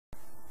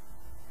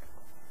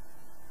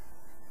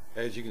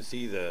As you can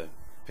see, the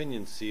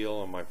pinion seal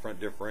on my front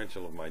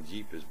differential of my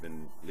Jeep has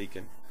been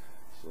leaking.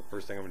 So the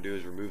first thing I'm going to do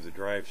is remove the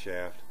drive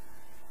shaft.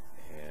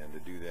 And to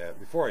do that,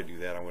 before I do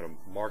that, I'm going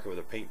to mark it with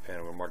a paint pen.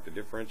 I'm going to mark the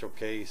differential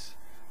case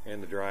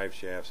and the drive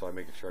shaft, so I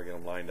make sure I get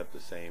them lined up the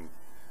same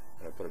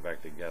and I put it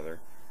back together.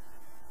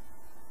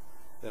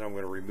 Then I'm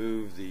going to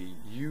remove the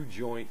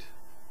U-joint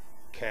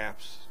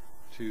caps,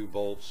 2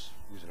 bolts,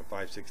 using a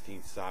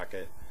 5/16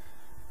 socket.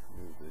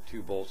 Move the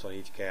 2 bolts on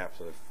each cap,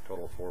 so a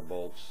total of 4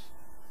 bolts.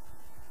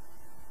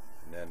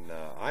 And then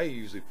I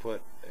usually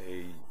put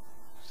a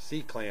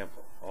C-clamp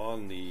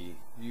on the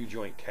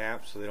U-joint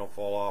caps so they don't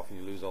fall off and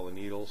you lose all the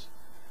needles.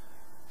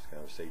 It's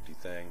kind of a safety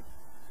thing.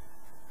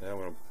 Then I'm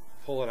going to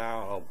pull it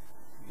out. I'll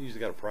usually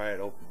got to pry it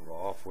open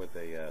off with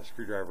a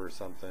screwdriver or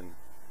something.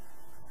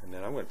 And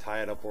then I'm going to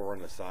tie it up over on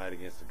the side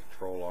against the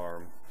control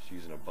arm, just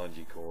using a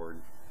bungee cord.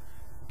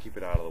 Keep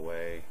it out of the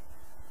way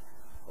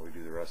while we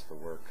do the rest of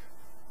the work.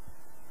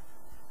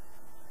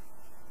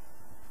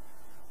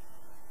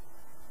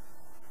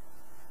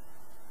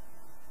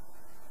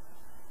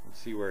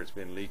 See where it's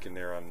been leaking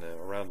there on the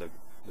around the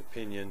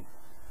pinion.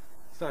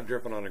 It's not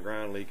dripping on the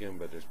ground leaking,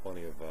 but there's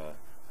plenty of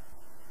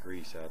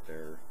grease out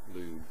there,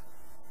 lube.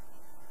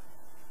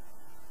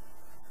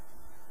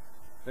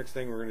 Next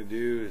thing we're going to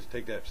do is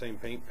take that same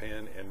paint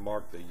pen and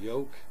mark the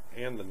yoke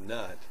and the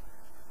nut.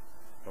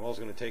 I'm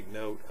also going to take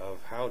note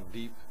of how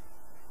deep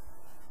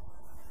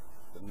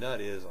the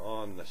nut is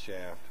on the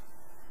shaft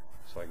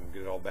so I can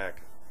get it all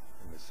back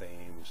in the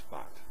same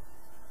spot.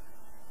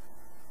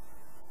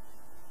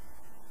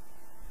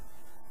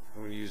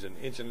 I'm going to use an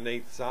 1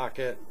 1/8"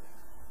 socket,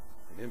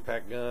 an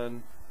impact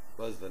gun,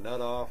 buzz the nut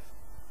off.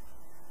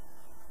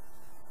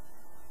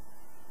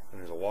 And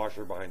there's a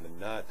washer behind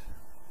the nut.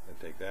 And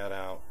take that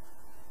out.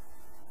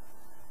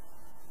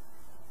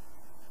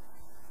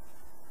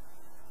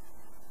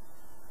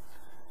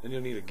 Then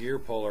you'll need a gear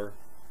puller,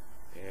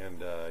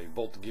 and you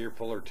bolt the gear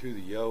puller to the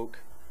yoke.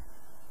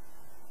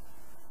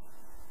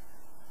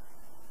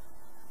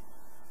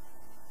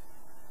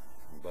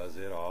 Buzz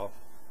it off.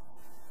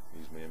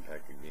 Use my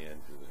impact again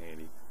because it's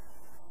handy.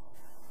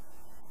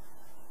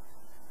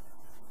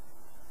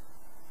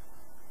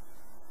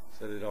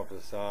 Set it off to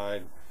the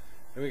side.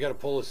 And we got to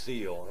pull a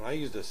seal. And I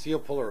used a seal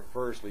puller at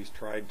first, at least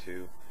tried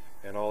to,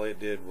 and all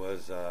it did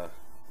was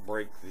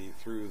break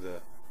through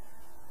the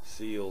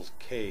seal's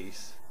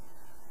case.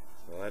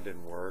 So that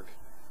didn't work.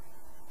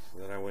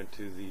 So then I went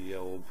to the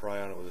old pry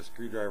on it with a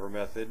screwdriver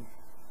method,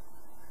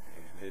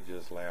 and it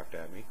just laughed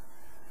at me.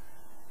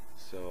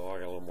 So I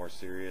got a little more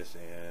serious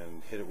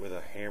and hit it with a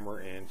hammer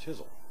and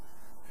chisel.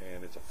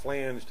 And it's a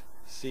flanged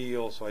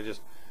seal, so I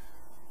just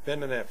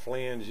bending that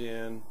flange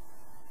in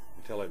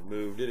until it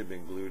moved. It had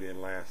been glued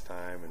in last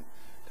time, and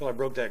until I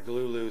broke that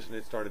glue loose and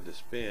it started to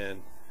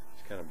spin.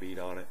 Just kind of beat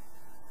on it.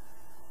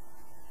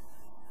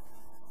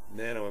 And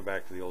then I went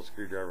back to the old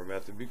screwdriver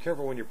method. Be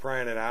careful when you're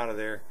prying it out of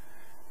there.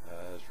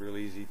 It's real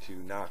easy to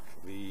knock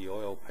the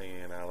oil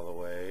pan out of the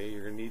way.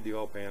 You're going to need the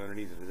oil pan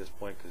underneath it at this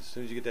point, because as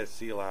soon as you get that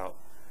seal out,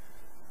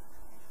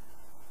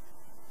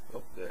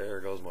 oh, there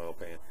goes my oil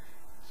pan.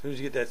 As soon as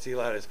you get that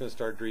seal out, it's going to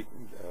start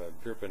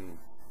dripping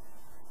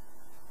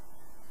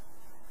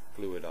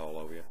fluid all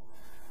over you.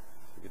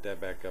 So get that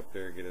back up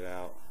there, get it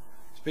out.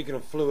 Speaking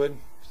of fluid,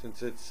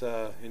 since it's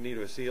in need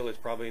of a seal, it's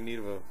probably in need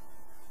of a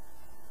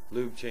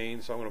lube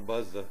change. So I'm going to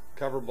buzz the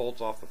cover bolts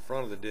off the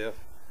front of the diff.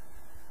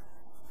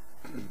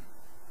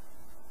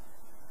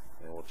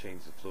 And we'll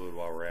change the fluid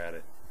while we're at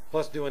it.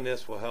 Plus, doing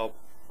this will help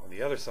on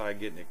the other side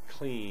getting it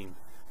clean.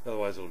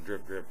 Otherwise it'll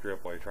drip, drip,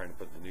 drip while you're trying to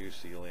put the new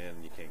seal in,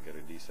 and you can't get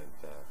a decent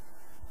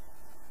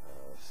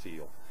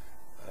seal.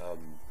 I'll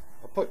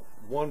put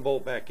one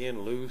bolt back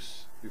in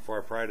loose before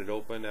I pried it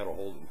open. That'll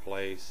hold it in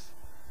place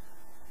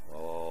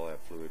while all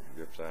that fluid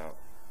drips out.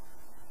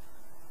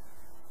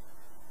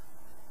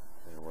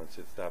 And once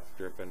it stops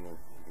dripping, you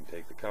can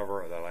take the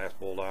cover, that last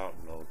bolt out,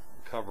 and the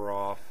cover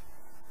off,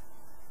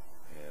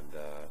 and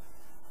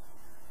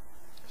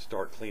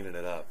start cleaning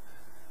it up.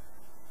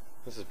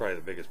 This is probably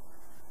the biggest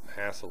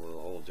hassle of the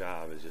whole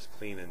job, is just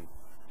cleaning.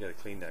 You got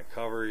to clean that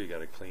cover, you got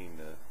to clean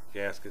the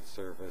gasket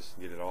surface,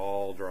 get it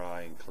all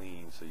dry and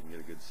clean so you can get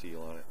a good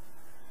seal on it.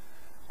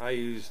 I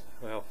used,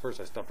 well, first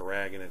I stuffed a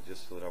rag in it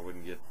just so that I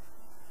wouldn't get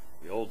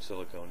the old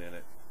silicone in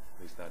it,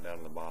 at least not down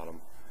to the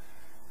bottom.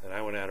 And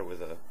I went at it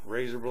with a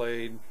razor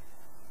blade,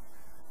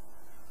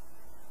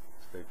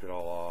 scraped it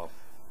all off.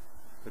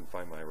 Couldn't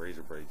find my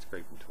razor blade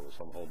scraping tool,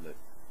 so I'm holding it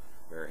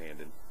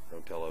barehanded.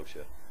 Don't tell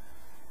OSHA.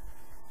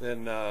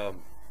 Then I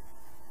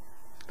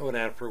went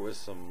after it with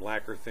some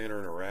lacquer thinner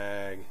and a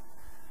rag.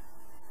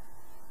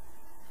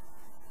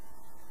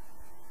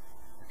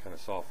 I kind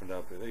of softened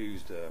up. They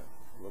used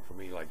looked for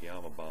me like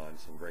Yamabond,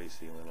 some gray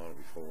sealing on it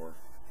before.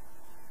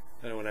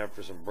 Then I went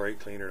after some brake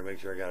cleaner to make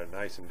sure I got it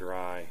nice and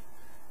dry.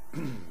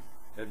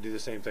 I'd do the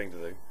same thing to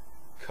the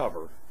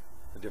cover,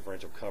 the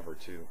differential cover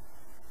too.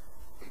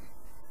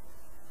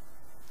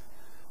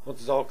 Once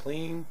it's all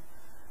clean,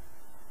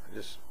 I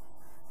just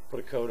put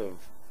a coat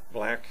of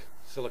black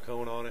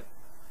silicone on it,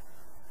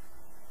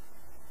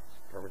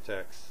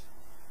 Permatex,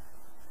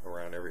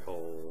 around every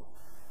hole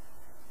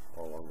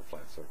all along the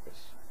flat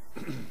surface.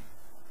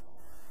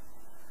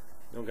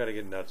 Don't got to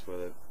get nuts with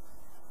it.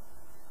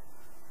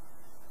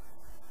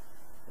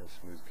 A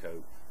smooth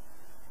coat.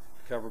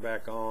 Cover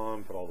back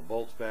on, put all the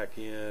bolts back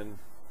in,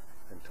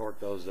 and torque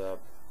those up.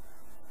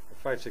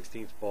 They're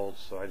 5/16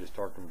 bolts, so I just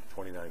torqued them to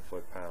 29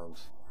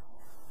 foot-pounds.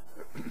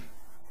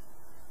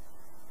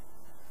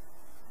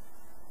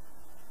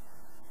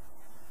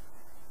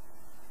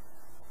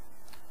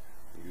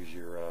 Use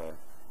your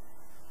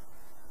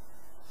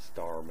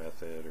star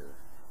method or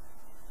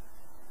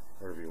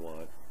whatever you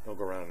want. Don't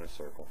go around in a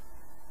circle.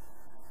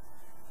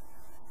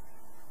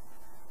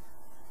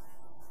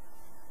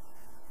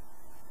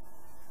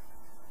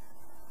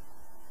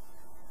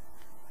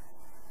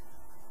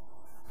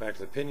 Back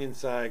to the pinion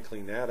side,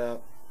 clean that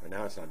up. And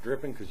now it's not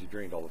dripping because you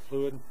drained all the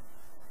fluid.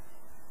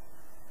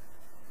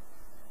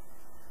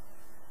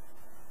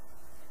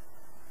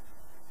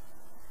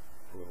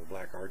 Put a little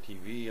black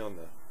RTV on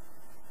the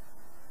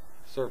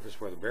surface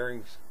where the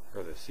bearings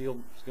or the seal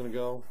is going to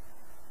go.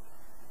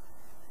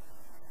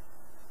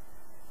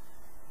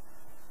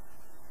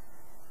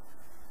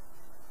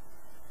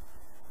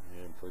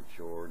 And put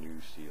your new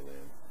seal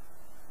in.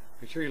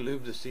 Make sure you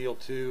lube the seal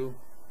too,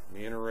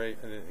 the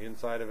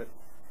inside of it.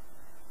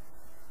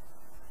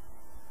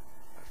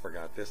 I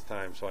forgot this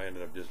time, so I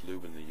ended up just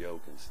lubing the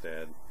yoke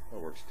instead. That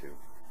works too.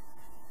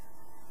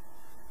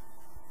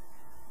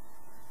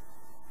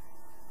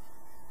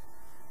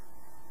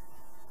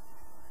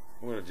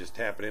 I'm going to just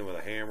tap it in with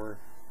a hammer.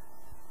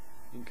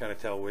 You can kind of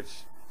tell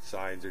which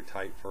sides are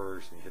tight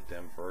first, and you hit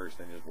them first,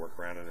 then just work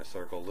around in a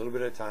circle. A little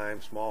bit at a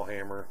time, small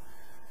hammer,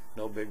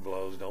 no big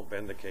blows, don't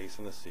bend the case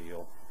and the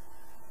seal.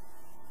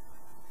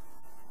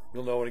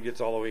 You'll know when it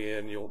gets all the way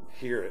in, you'll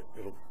hear it.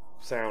 It'll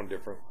sound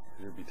different.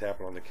 You'll be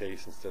tapping on the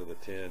case instead of the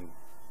tin.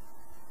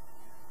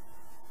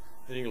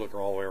 Then you can look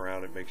all the way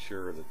around and make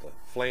sure that the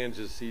flange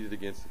is seated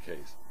against the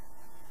case.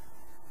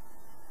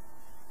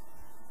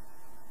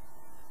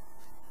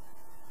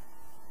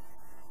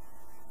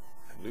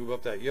 And lube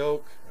up that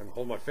yoke. I'm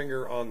holding my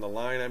finger on the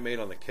line I made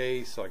on the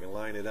case so I can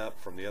line it up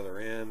from the other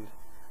end.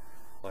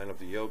 Line up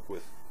the yoke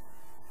with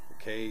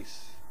the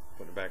case.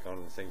 Put it back on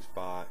in the same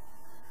spot.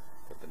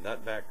 Put the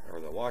nut back, or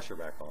the washer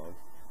back on.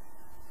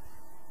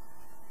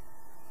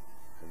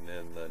 And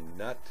then the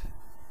nut.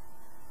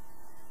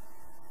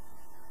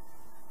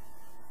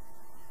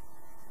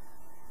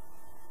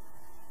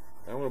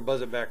 I'm going to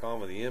buzz it back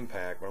on with the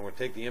impact, but I'm going to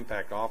take the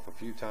impact off a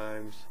few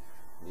times,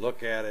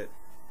 look at it,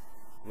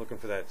 looking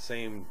for that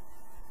same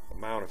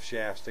amount of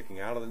shaft sticking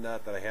out of the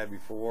nut that I had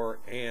before,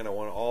 and I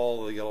want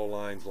all the yellow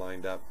lines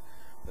lined up,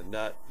 the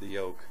nut, the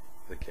yoke,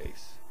 the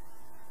case.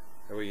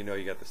 That way you know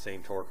you got the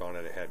same torque on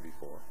it had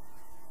before.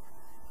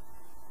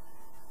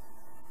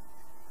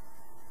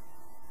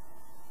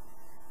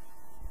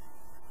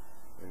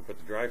 And put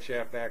the drive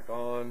shaft back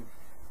on.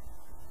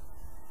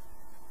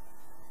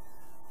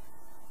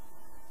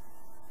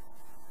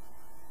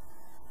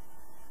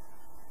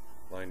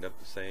 Lined up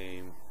the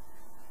same.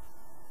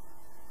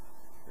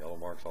 Yellow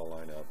marks all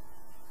line up.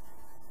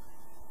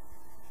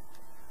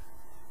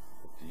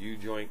 Put the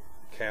U-joint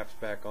caps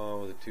back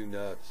on with the two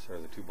nuts, or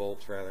the two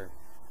bolts rather.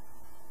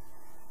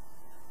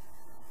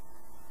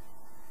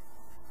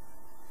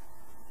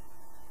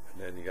 And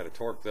then you got to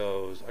torque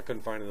those. I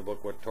couldn't find in the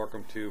book what to torque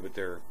them to, but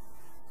they're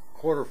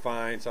quarter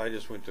fine, so I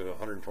just went to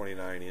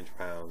 129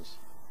 inch-pounds.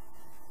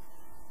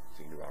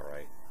 Seemed about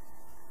right.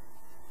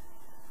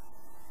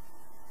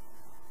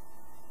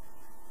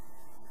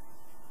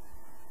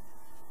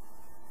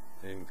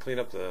 And clean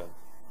up the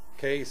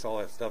case, all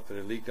that stuff that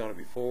had leaked on it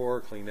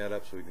before, clean that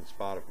up so we can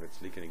spot if it's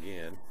leaking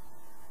again.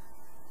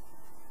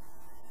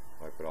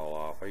 Wipe it all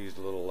off. I used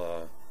a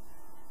little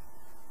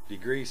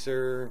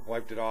degreaser,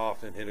 wiped it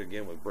off, and hit it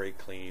again with brake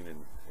clean,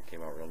 and it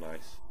came out real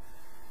nice.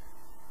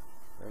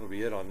 That'll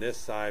be it on this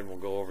side. We'll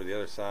go over the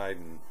other side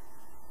and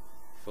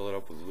fill it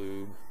up with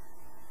lube.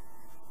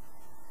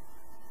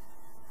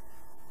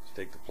 Just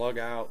take the plug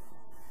out.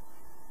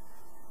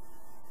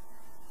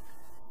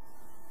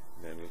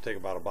 And it'll take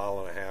about a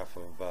bottle and a half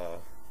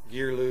of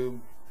gear lube.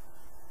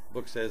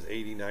 Book says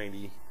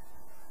 80-90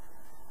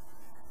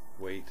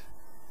 weight.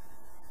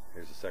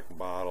 Here's the second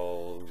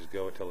bottle. We'll just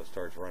go until it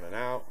starts running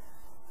out.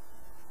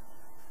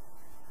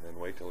 And then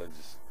wait till it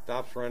just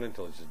stops running,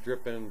 until it's just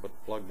dripping. Put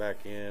the plug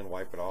back in,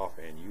 wipe it off,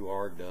 and you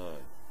are done.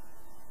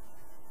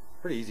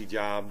 Pretty easy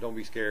job. Don't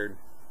be scared.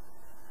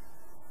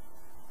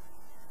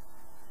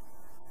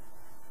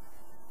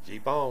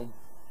 Jeep on.